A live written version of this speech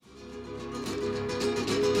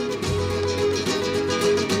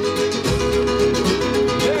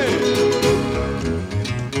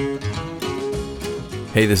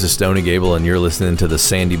Hey, this is Stoney Gabel, and you're listening to the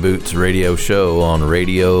Sandy Boots radio show on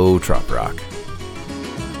Radio Trop Rock.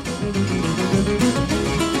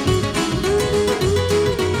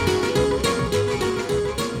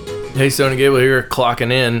 Hey, Stoney Gabel here,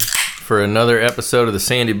 clocking in for another episode of the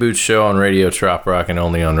Sandy Boots show on Radio Trop Rock, and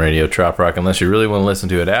only on Radio Trop Rock, unless you really want to listen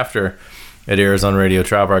to it after it airs on Radio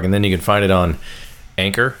Trop Rock, and then you can find it on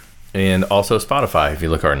Anchor and also Spotify if you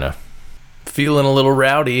look hard enough. Feeling a little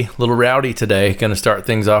rowdy today. Gonna start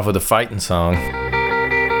things off with a fighting song.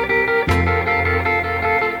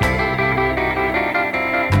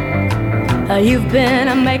 You've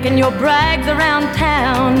been making your brags around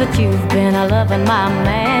town that you've been loving my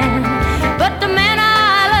man. But the man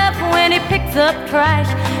I love, when he picks up trash,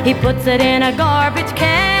 he puts it in a garbage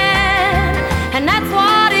can. And that's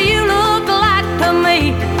what you look like to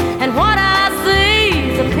me, and what I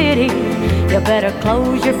see is a pity. You better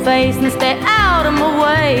close your face and stay out of my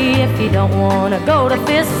way if you don't want to go to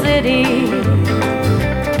Fifth City.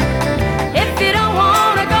 If you don't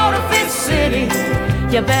want to go to Fifth City,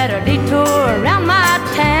 you better detour around my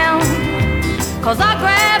town. 'Cause I'll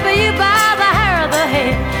grab you by the hair of the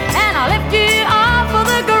head and I'll lift you off of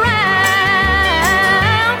the ground.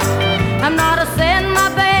 I'm not a saying my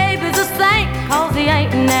baby's a saint, 'cause he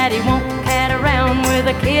ain't, and that he won't cat around with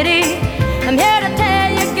a kitty. I'm here to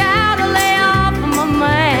tell you, gotta lay off of my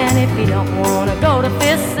man if you don't want to go to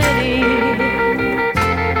Fifth City.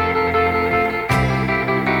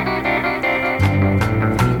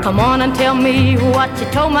 Come on and tell me what you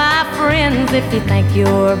told my friends if you think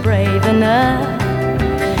you're brave enough.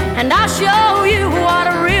 And I'll show you what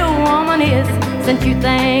a real woman is, since you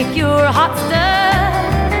think you're hot stuff.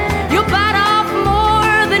 You'll bite off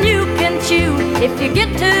more than you can chew if you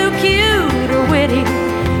get too cute or witty.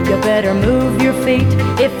 You better move your feet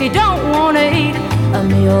if you don't want to eat a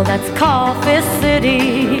meal that's called Fifth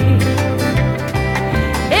City.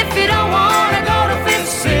 If you don't want to go to Fifth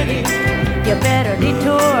City, you better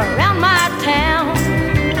detour around my town.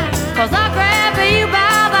 'Cause I'll grab you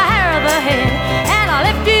by the hair of the head and I'll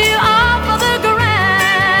lift you off of the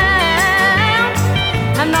ground.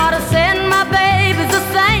 I'm not a saying my baby's a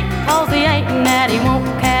saint, 'cause he ain't, and that he won't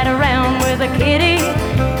cat around with a kitty.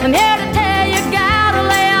 I'm here to tell you, gotta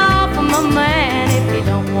lay off of my man if you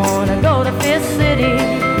don't want to go to Fifth City.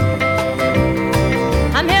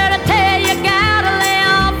 I'm here to tell you, gotta lay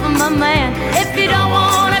off of my man if you don't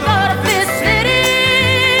want to go to Fifth City.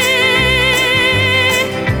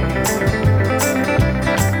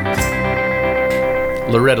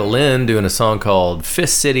 Loretta Lynn doing a song called Fifth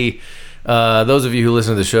City. Those of you who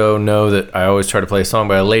listen to the show know that I always try to play a song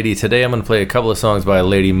by a lady. Today I'm going to play a couple of songs by a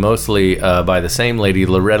lady, mostly by the same lady,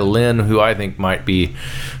 Loretta Lynn, who I think might be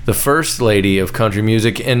the first lady of country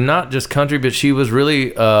music, and not just country, but she was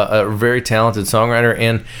really a very talented songwriter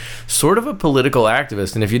and sort of a political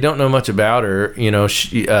activist. And if you don't know much about her, you know,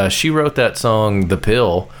 she wrote that song The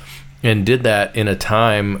Pill, and did that in a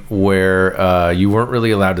time where you weren't really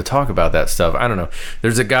allowed to talk about that stuff. I don't know.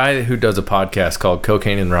 There's a guy who does a podcast called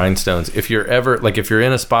Cocaine and Rhinestones. If you're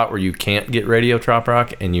in a spot where you can't get Radio Trop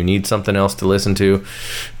Rock and you need something else to listen to,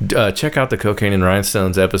 check out the Cocaine and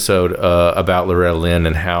Rhinestones episode about Loretta Lynn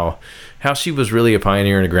and how she was really a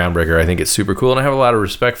pioneer and a groundbreaker. I think it's super cool, and I have a lot of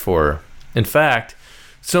respect for her. In fact,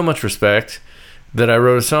 so much respect that I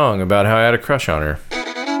wrote a song about how I had a crush on her.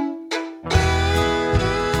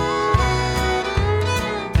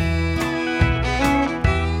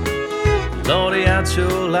 Lordy, I'd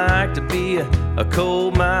sure like to be a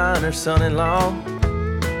coal miner's son-in-law.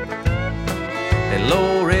 And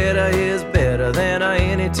Loretta is better than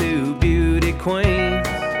any two beauty queens.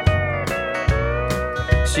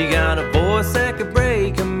 She got a voice that could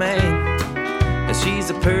break a man, and she's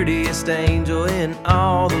the prettiest angel in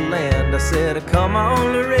all the land. I said, come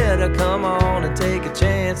on, Loretta, come on and take a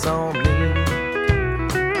chance on me.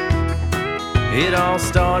 It all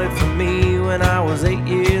started for me when I was 8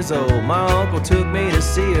 years old. My uncle took me to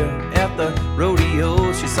see her at the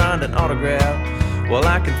rodeo. She signed an autograph. Well,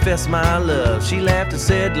 I confessed my love. She laughed and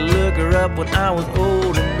said to look her up when I was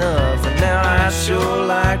old enough. And now I sure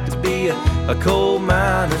like to be a coal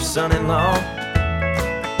miner's son-in-law.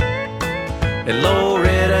 And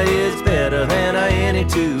Loretta is better than any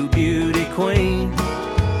two beauty queens.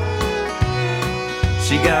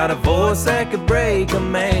 She got a voice that could break a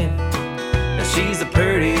man, and she's the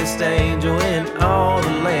prettiest angel in all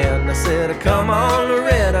the land. I said, come on,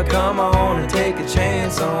 Loretta, come on and take a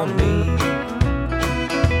chance on me.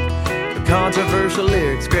 The controversial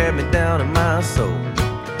lyrics grabbed me down in my soul.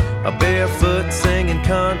 A barefoot singing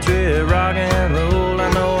country, rock and roll.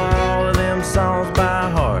 I know all of them songs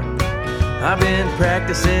by heart. I've been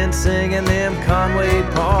practicing singing them Conway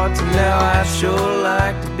parts, and now I sure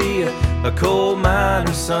like to be a coal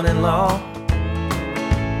miner's son-in-law.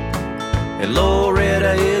 And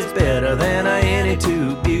Loretta is better than any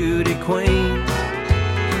two beauty queens.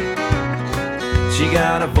 She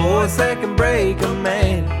got a voice that can break a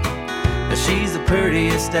man, and she's the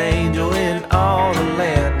prettiest angel in all the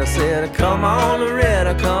land. I said, come on,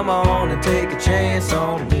 Loretta, come on and take a chance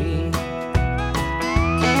on me.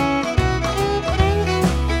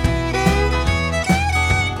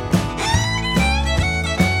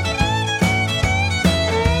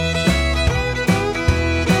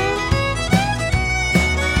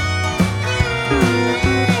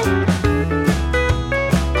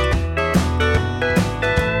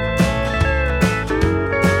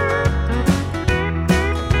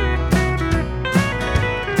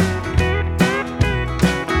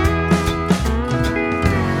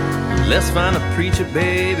 Let's find a preacher,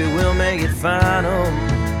 baby, we'll make it final.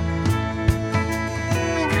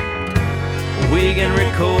 We can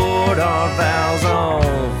record our vows on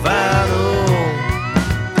vinyl.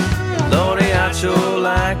 Lordy, I'd sure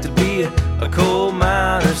like to be a coal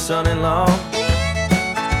miner's son-in-law.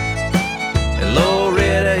 And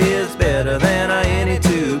Loretta is better than any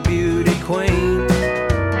two beauty queen.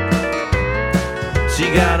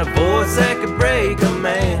 She got a voice that could break a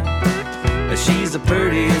man, and she's the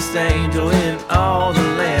prettiest angel in all the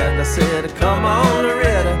land. I said, come on,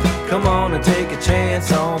 Loretta, come on and take a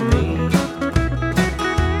chance on me.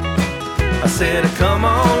 I said, come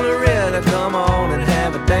on, Loretta, come on and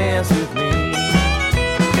have a dance with me.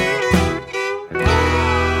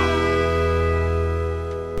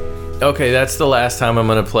 Okay, that's the last time I'm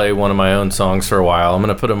going to play one of my own songs for a while. I'm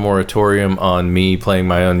going to put a moratorium on me playing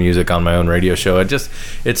my own music on my own radio show.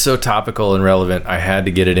 It's so topical and relevant. I had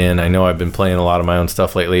to get it in. I know I've been playing a lot of my own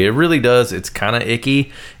stuff lately. It really does. It's kind of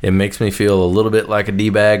icky. It makes me feel a little bit like a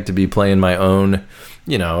D-bag to be playing my own.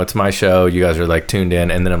 You know, it's my show. You guys are like tuned in.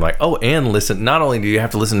 And then I'm like, oh, and listen. Not only do you have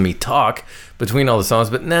to listen to me talk between all the songs,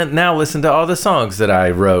 but now listen to all the songs that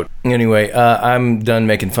I wrote. Anyway, I'm done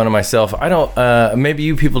making fun of myself. I don't, maybe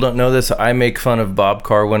you people don't know this. I make fun of Bob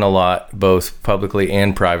Karwin a lot, both publicly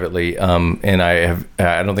and privately. And I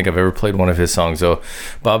don't think I've ever played one of his songs. So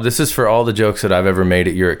Bob, this is for all the jokes that I've ever made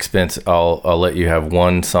at your expense. I'll let you have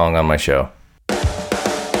one song on my show.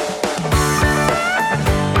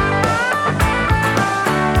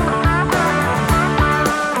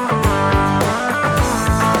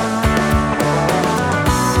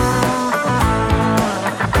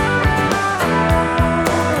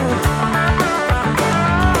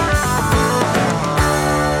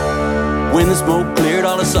 When the smoke cleared,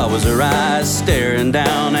 all I saw was her eyes staring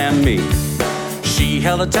down at me. She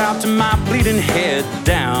held a towel to my bleeding head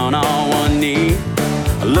down on one knee.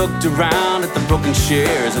 I looked around at the broken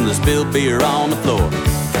chairs and the spilled beer on the floor.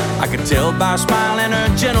 I could tell by her smile and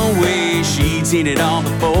her gentle way she'd seen it all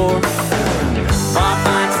before.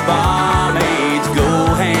 Barmaids and barmaids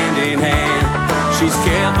go hand in hand. She's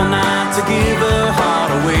careful not to give her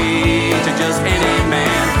heart away to just any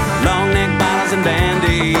man. Long neck bottles and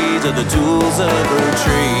band-aids are the tools of her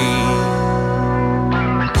trade.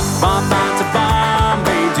 Barmaids and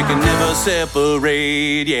barmaids you can never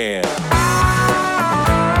separate, yeah.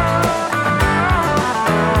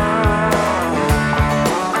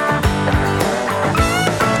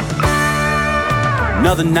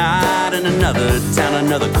 Another night in another town,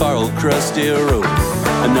 another car old crusty road.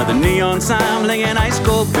 Another neon sign blinging ice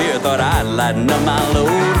cold beer, thought I'd lighten up my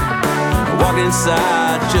load. Walked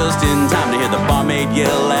inside just in time to hear the barmaid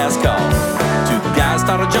yell last call. Two guys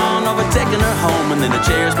started John overtaking her home, and then the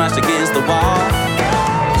chair smashed against the wall.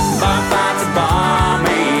 Barmaids and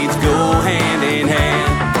barmaids go hand in hand.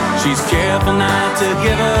 She's careful not to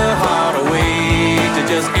give her heart away to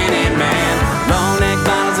just any man. Long neck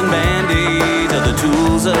bottles and band-aids are the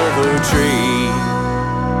tools of her trade.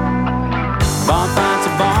 Barmaids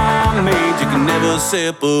and barmaids you can never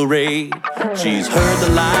separate. She's heard the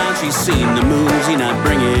lines, she's seen the moves, she's not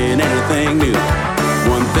bringing anything new.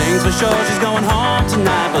 One thing's for sure, she's going home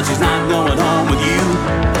tonight, but she's not going home with you.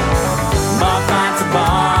 Barmaids and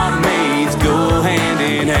barmaids go hand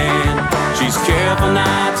in hand. She's careful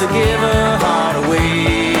not to give her heart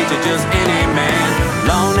away to just any man.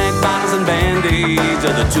 Long neck bottles and band-aids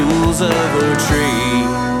are the tools of her trade.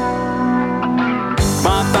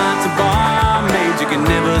 Barmaids and barmaids you can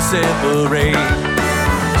never separate.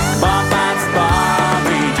 Barmaids and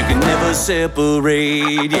barmaids you can never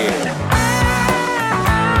separate, yeah.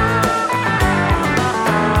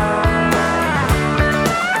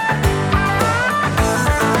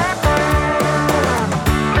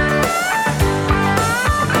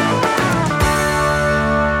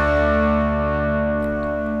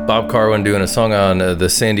 Bob Karwin doing a song on the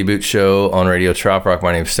Sandy Boot Show on Radio Trop Rock.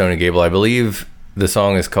 My name's Stoney Gabel. I believe the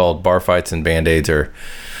song is called Bar Fights and Band-Aids or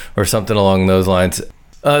something along those lines.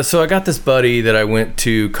 So I got this buddy that I went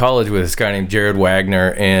to college with, this guy named Jerod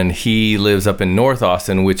Waggoner, and he lives up in North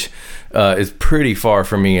Austin, which is pretty far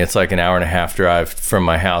from me. It's like an hour and a half drive from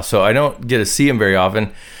my house. So I don't get to see him very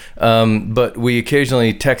often. But we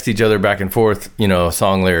occasionally text each other back and forth,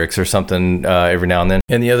 song lyrics or something every now and then.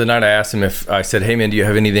 And the other night I asked him I said, hey man, do you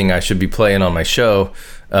have anything I should be playing on my show?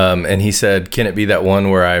 And he said, can it be that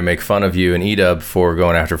one where I make fun of you and E-Dub for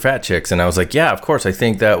going after fat chicks? And I was like, yeah, of course. I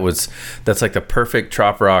think that's like the perfect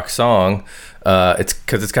trop rock song. It's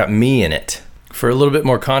because it's got me in it. For a little bit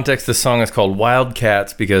more context, this song is called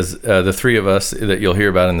Wildcats because the three of us that you'll hear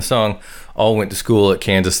about in the song all went to school at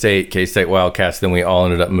Kansas State, K-State Wildcats. Then we all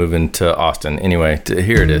ended up moving to Austin. Anyway,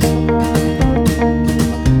 here it is.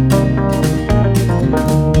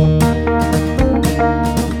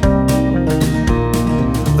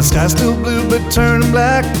 The sky's still blue but turning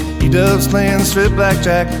black. E-Dub's playing strip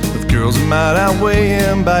blackjack with girls who might outweigh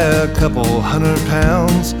him by a couple 100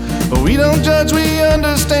 pounds. But we don't judge, we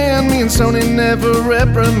understand. Me and Stoney never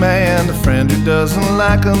reprimand a friend who doesn't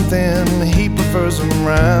like them thin. He prefers them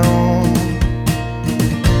round.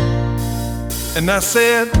 And I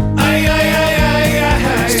said, aye, aye, aye,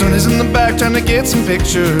 aye, aye. Stoney's in the back trying to get some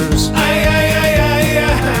pictures. Aye, aye, aye, aye,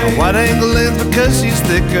 aye. A wide angle lens because she's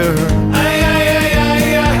thicker. Aye, aye, aye,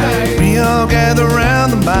 aye, aye. We all gather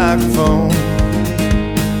around the microphone.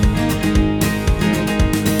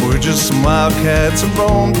 We're just some wildcats who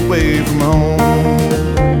roamed away from home.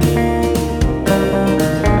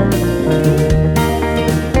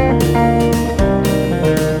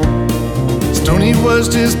 Stoney was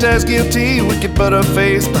just as guilty, wicked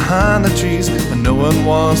butterface behind the trees, and no one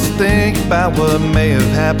wants to think about what may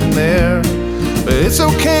have happened there. But it's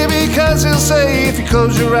okay because he'll say, if you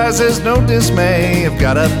close your eyes there's no dismay. I've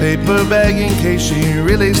got a paper bag in case she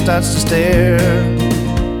really starts to stare.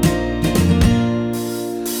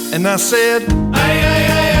 And I said, aye, aye,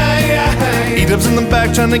 aye, aye, aye. E-Dub's in the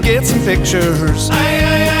back trying to get some pictures. Aye,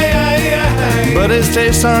 aye, aye, aye, aye. But his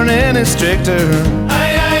tastes aren't any stricter.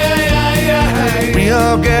 Aye, aye, aye, aye, aye. We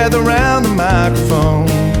all gather around the microphone.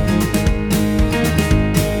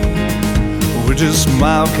 We're just some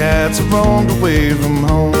wildcats who roamed away from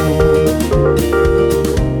home.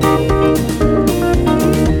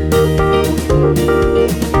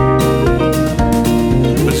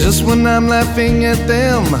 Just when I'm laughing at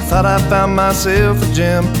them, I thought I found myself a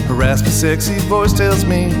gem. Her raspy, sexy voice tells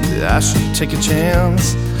me that I should take a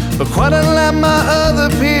chance. But quite unlike my other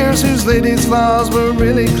peers, whose ladies' flaws were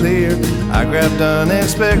really clear, I grabbed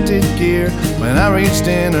unexpected gear when I reached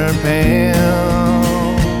in her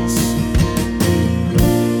pants.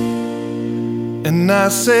 And I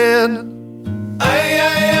said, aye,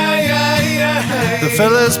 aye, aye, aye, aye. The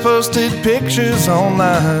fellas posted pictures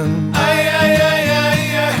online. Aye, aye, aye.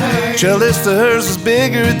 Jealous that hers was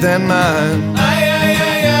bigger than mine. Aye, aye,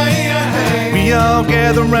 aye, aye, aye. We all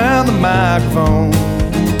gather around the microphone.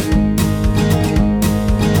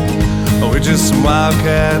 Oh, we're just some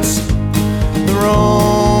wildcats that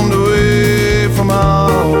roamed away from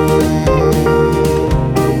home.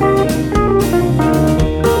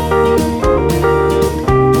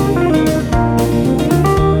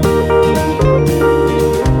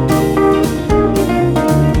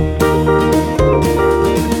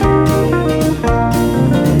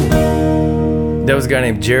 That was a guy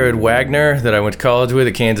named Jerod Waggoner that I went to college with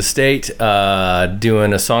at Kansas State,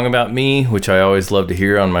 doing a song about me, which I always love to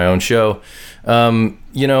hear on my own show.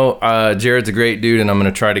 Jared's a great dude, and I'm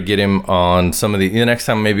going to try to get him on some of the next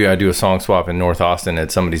time maybe I do a song swap in North Austin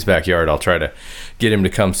at somebody's backyard. I'll try to get him to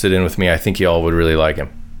come sit in with me. I think y'all would really like him.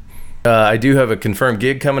 I do have a confirmed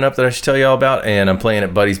gig coming up that I should tell y'all about, and I'm playing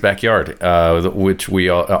at Buddy's Backyard, which we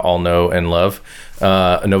all know and love,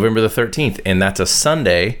 November the 13th, and that's a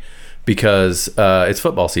Sunday because it's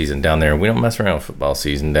football season down there. We don't mess around with football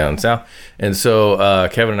season down south. And so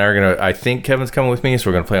Kevin and I are going to, I think Kevin's coming with me, so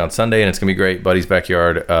we're going to play on Sunday, and it's going to be great. Buddy's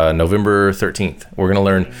Backyard, November 13th. We're going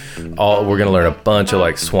to learn a bunch of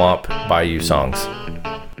like swamp bayou songs.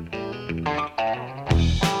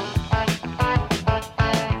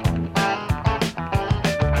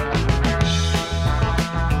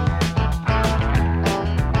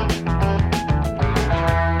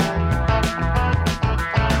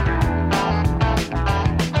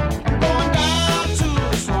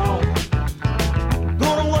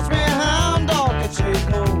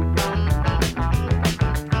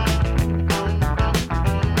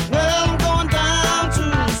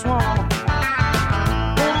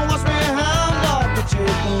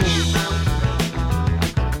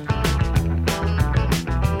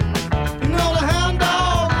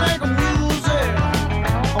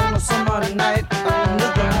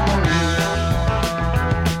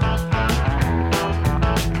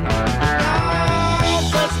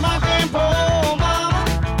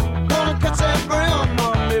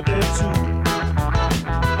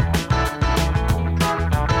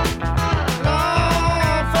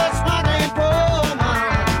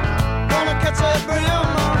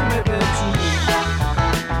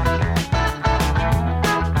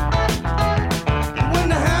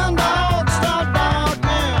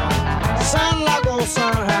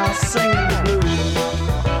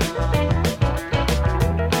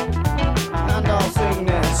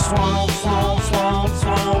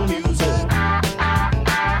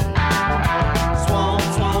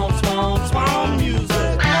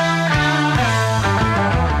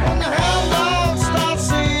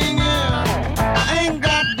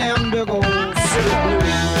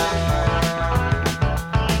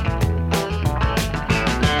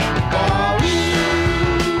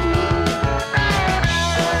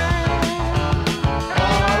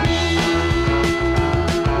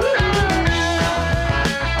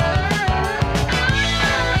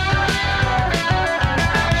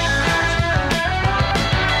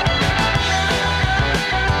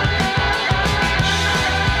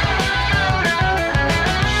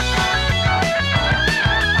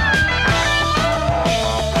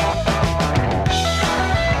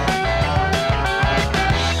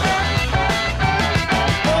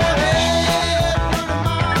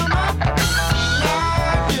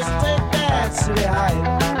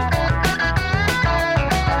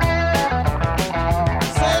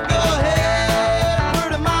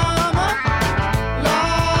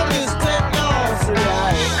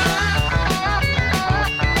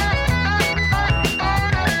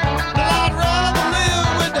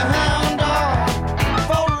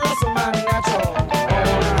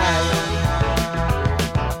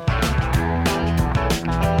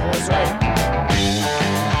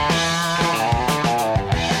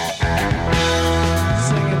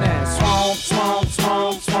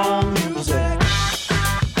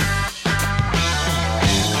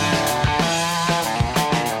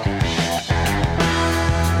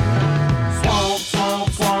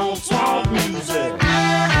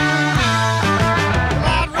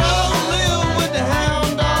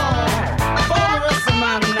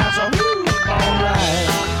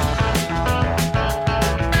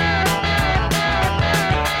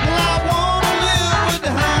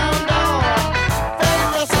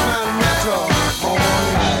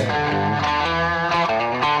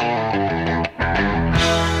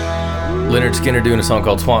 Lynyrd Skynyrd doing a song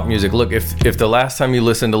called Swamp Music. Look, if the last time you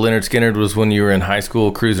listened to Lynyrd Skynyrd was when you were in high school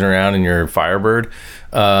cruising around in your Firebird,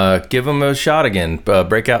 give them a shot again.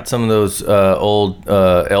 Break out some of those old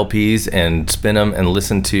LPs and spin them and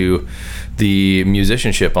listen to the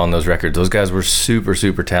musicianship on those records. Those guys were super,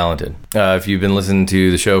 super talented. If you've been listening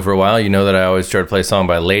to the show for a while, you know that I always try to play a song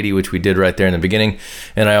by Lady, which we did right there in the beginning.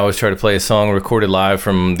 And I always try to play a song recorded live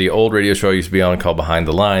from the old radio show I used to be on called Behind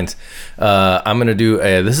the Lines. I'm going to do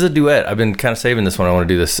this is a duet. I've been kind of saving this one. I want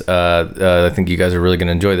to do this. I think you guys are really going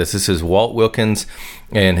to enjoy this. This is Walt Wilkins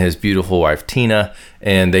and his beautiful wife Tina,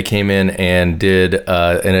 and they came in and did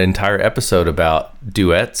an entire episode about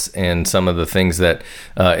duets and some of the things that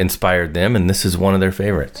inspired them, and this is one of their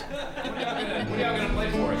favorites.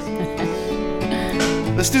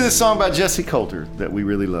 Let's do this song by Jesse Coulter that we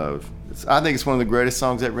really love. I think it's one of the greatest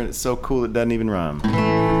songs ever, and it's so cool it doesn't even rhyme.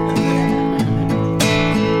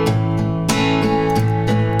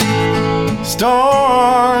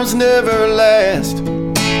 Storms never last,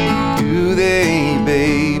 do they,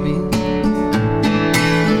 baby?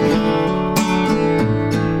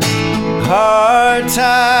 Hard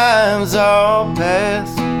times all pass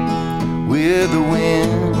with the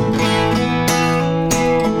wind.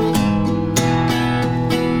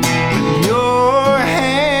 Your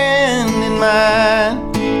hand in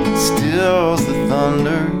mine stills the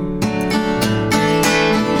thunder.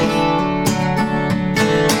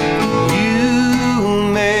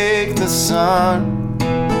 You make the sun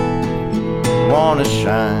wanna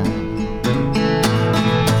shine.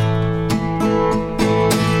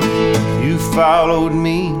 You followed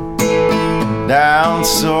me down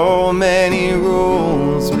so many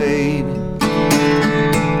roads, baby.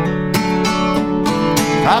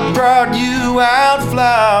 I brought you out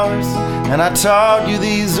flowers and I taught you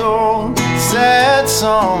these old sad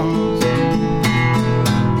songs.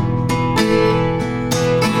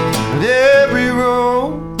 But every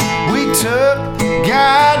road we took,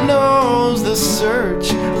 God knows the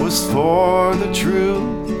search was for the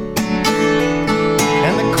truth.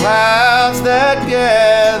 And the clouds that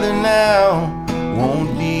gather now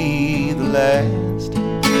won't be the last.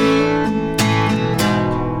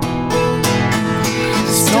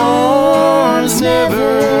 Storms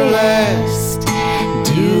never last,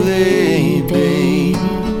 do they, baby?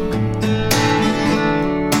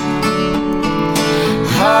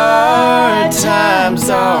 Hard times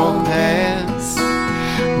all pass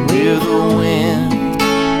with the wind.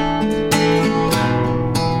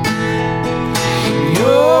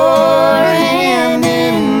 Your hand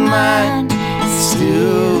in mine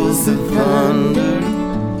stills the thunder.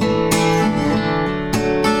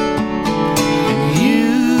 And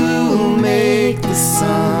you make the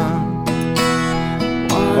sun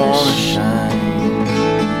wanna shine.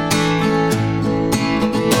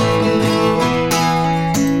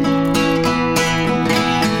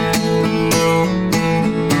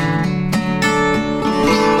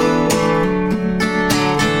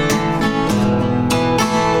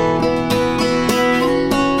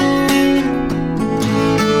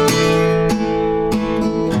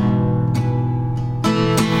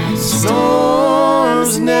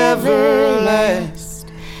 Never last,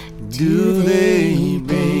 do they,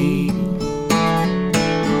 babe?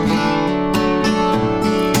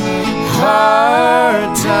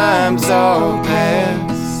 Hard times all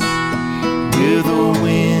pass with the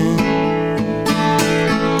wind.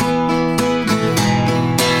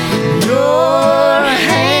 Your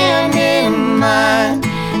hand in mine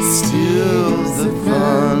stills the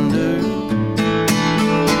thunder.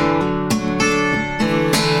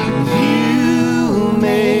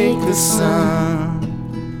 The sun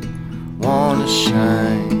wanna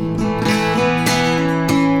shine.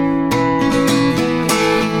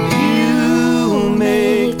 You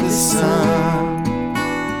make the sun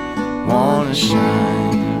wanna shine.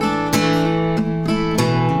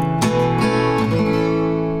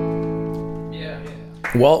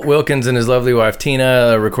 Walt Wilkins and his lovely wife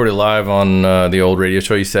Tina recorded live on the old radio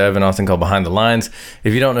show used to have in Austin called Behind the Lines.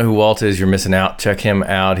 If you don't know who Walt is, you're missing out. Check him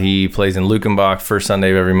out. He plays in Lukenbach first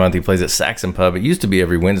Sunday of every month. He plays at Saxon Pub. It used to be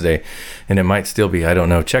every Wednesday, and it might still be. I don't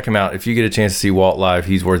know. Check him out. If you get a chance to see Walt live,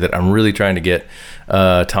 he's worth it. I'm really trying to get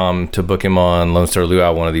Tom to book him on Lone Star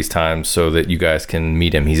Luau one of these times so that you guys can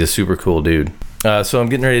meet him. He's a super cool dude. So I'm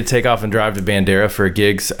getting ready to take off and drive to Bandera for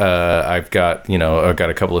gigs. I've got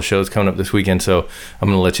a couple of shows coming up this weekend, so I'm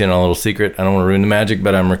going to let you in on a little secret. I don't want to ruin the magic,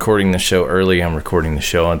 but I'm recording the show early. I'm recording the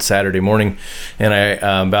show on Saturday morning, and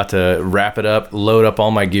I'm about to wrap it up, load up all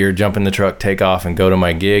my gear, jump in the truck, take off, and go to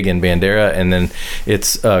my gig in Bandera. And then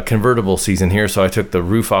it's convertible season here, so I took the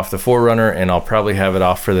roof off the 4Runner, and I'll probably have it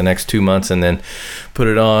off for the next 2 months, and then put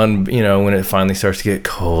it on, when it finally starts to get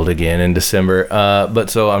cold again in December. But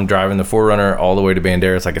so I'm driving the 4Runner all the way to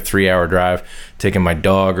Bandera. It's like a 3-hour drive, taking my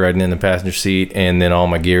dog riding in the passenger seat, and then all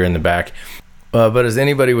my gear in the back. But as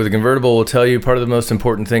anybody with a convertible will tell you, part of the most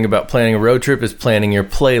important thing about planning a road trip is planning your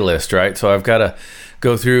playlist, right? So I've got to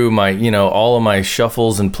go through my, all of my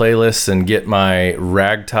shuffles and playlists and get my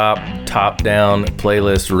Ragtop top-down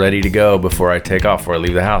playlist ready to go before I take off, before I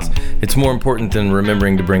leave the house. It's more important than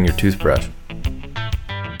remembering to bring your toothbrush.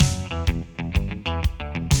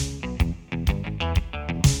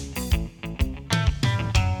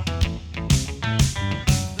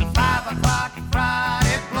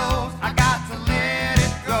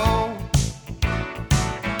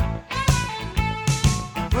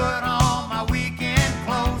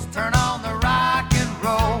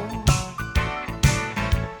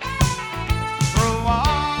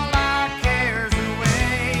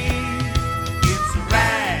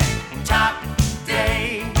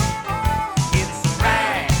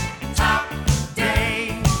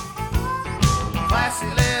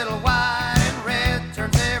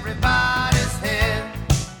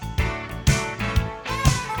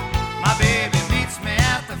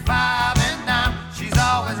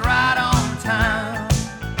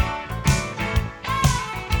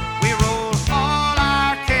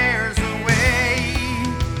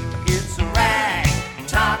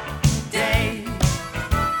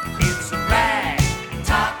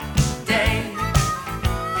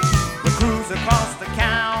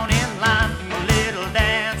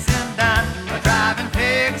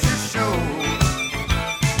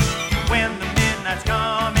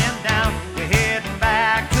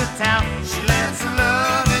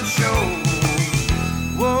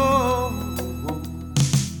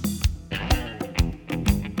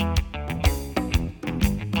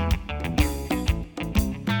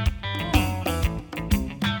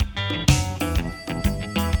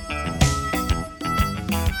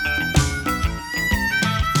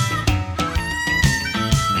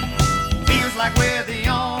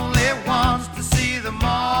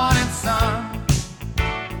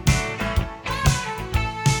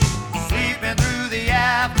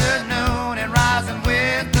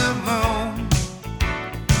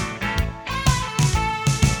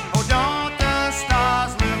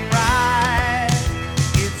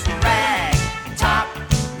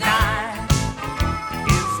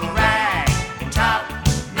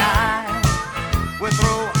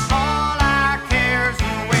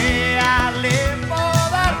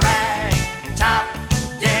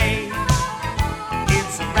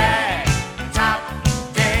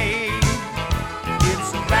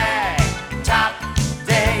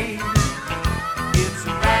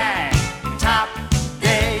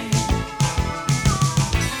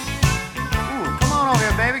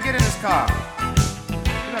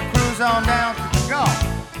 On down to the Gulf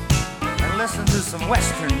and listen to some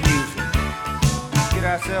Western music. Get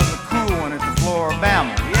ourselves a cool one at the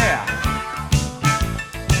Floribama. Yeah.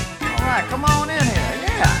 All right, come on in here.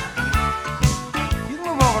 Yeah. You can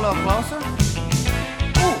move over a little closer.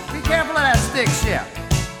 Ooh, be careful of that stick shift.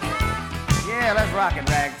 Yeah, let's rock it,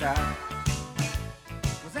 Ragtop.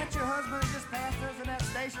 Was that your husband that just passed us in that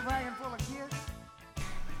station wagon full of kids?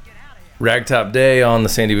 Ragtop Day on the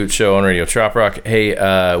Sandy Boot Show on Radio Trop Rock.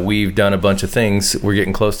 Hey, we've done a bunch of things. We're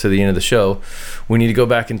getting close to the end of the show. We need to go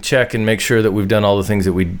back and check and make sure that we've done all the things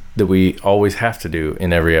that we always have to do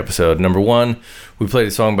in every episode. Number one, we played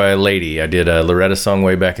a song by a lady. I did a Loretta song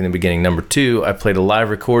way back in the beginning. Number two, I played a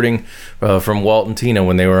live recording from Walt and Tina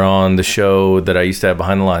when they were on the show that I used to have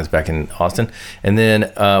Behind the Lines back in Austin. And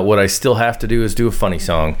then what I still have to do is do a funny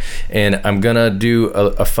song. And I'm going to do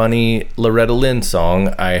a funny Loretta Lynn song.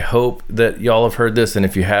 I hope that y'all have heard this, and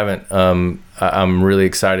if you haven't, I'm really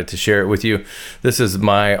excited to share it with you. This is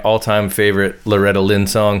my all-time favorite Loretta Lynn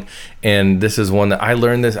song, and this is one that I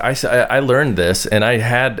learned this. I learned this, and I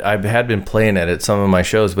had been playing it at some of my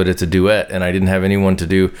shows, but it's a duet, and I didn't have anyone to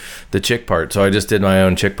do the chick part, so I just did my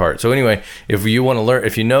own chick part. So anyway, if you want to learn,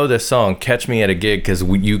 if you know this song, catch me at a gig, because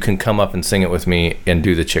you can come up and sing it with me and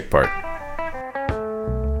do the chick part.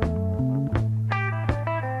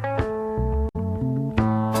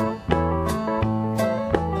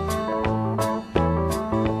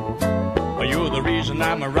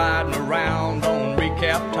 I'm riding around on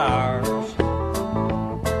recap tires.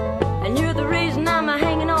 And you're the reason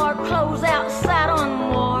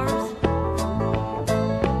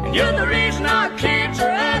You're the reason our kids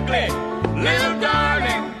are ugly, little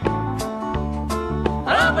darling.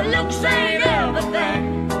 Oh, but looks ain't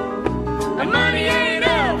everything, and money ain't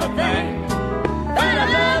everything, but I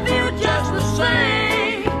love you just the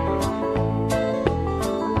same.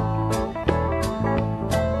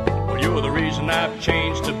 Well, you're the reason I've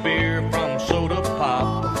changed to beer from soda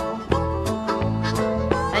pop.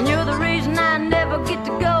 And you're the reason I never get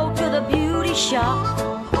to go to the beauty shop.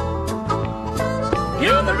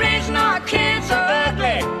 You're the reason our kids are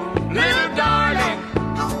ugly, little darling.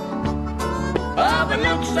 Oh, but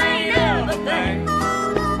looks ain't everything,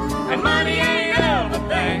 and money ain't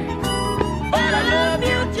everything, but I love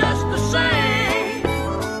you just the same.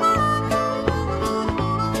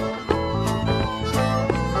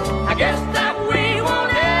 I guess that we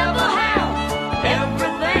won't ever have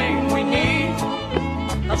everything we need,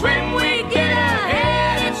 'cause when we get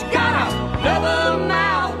ahead, it's got another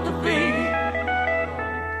mouth to feed.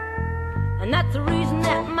 And that's the reason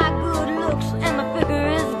that my good looks and my figure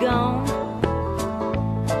is gone.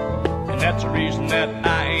 And that's the reason that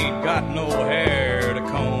I ain't got no hair to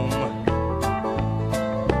comb.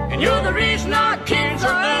 And you're the reason our kids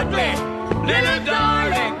are ugly, little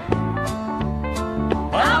darling.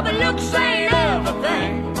 Oh, but looks ain't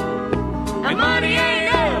everything, and money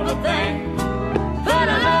ain't everything, but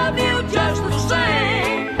I love you just the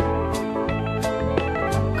same.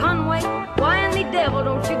 Conway, why in the devil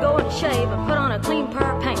don't you go and shave and put on a clean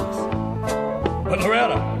pair of pants? But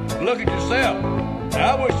Loretta, look at yourself.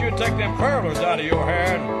 Now, I wish you'd take them curlers out of your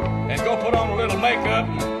hair and go put on a little makeup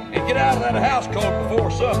and get out of that house coat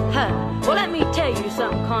before supper. Huh. Well, let me tell you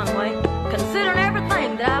something, Conway. Considering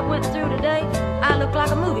everything that I went through today, I look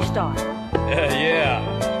like a movie star. Yeah,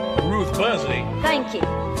 Ruth Buzzy. Thank you.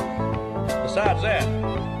 Besides that,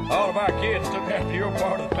 all of our kids took after your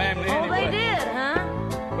part of the family Oh, anyway. they did, huh?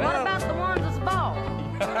 What Well- about the ones that's bald?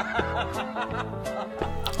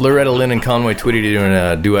 Loretta, Lynn, and Conway tweeted doing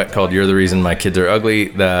a duet called "You're the Reason My Kids Are Ugly."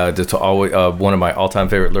 That's always one of my all-time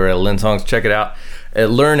favorite Loretta Lynn songs. Check it out.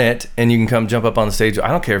 Learn it, and you can come jump up on the stage. I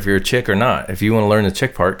don't care if you're a chick or not. If you want to learn the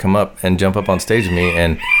chick part, come up and jump up on stage with me.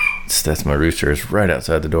 And that's my rooster is right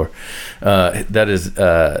outside the door. That is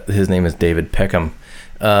his name is David Peckham.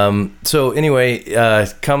 So anyway,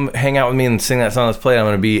 come hang out with me and sing that song that's played. I'm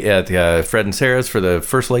going to be at Fred and Sarah's for the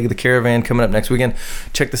first leg of the Caravan coming up next weekend.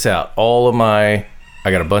 Check this out. I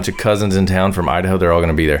got a bunch of cousins in town from Idaho. They're all going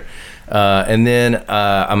to be there. And then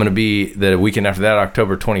I'm going to be the weekend after that,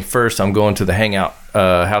 October 21st. I'm going to the Hangout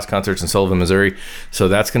house concerts in Sullivan, Missouri. So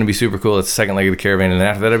that's going to be super cool. It's the second leg of the Caravan. And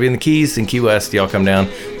after that, I'll be in the Keys in Key West. Y'all come down,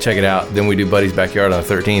 check it out. Then we do Buddy's Backyard on the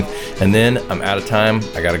 13th. And then I'm out of time.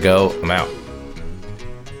 I got to go. I'm out.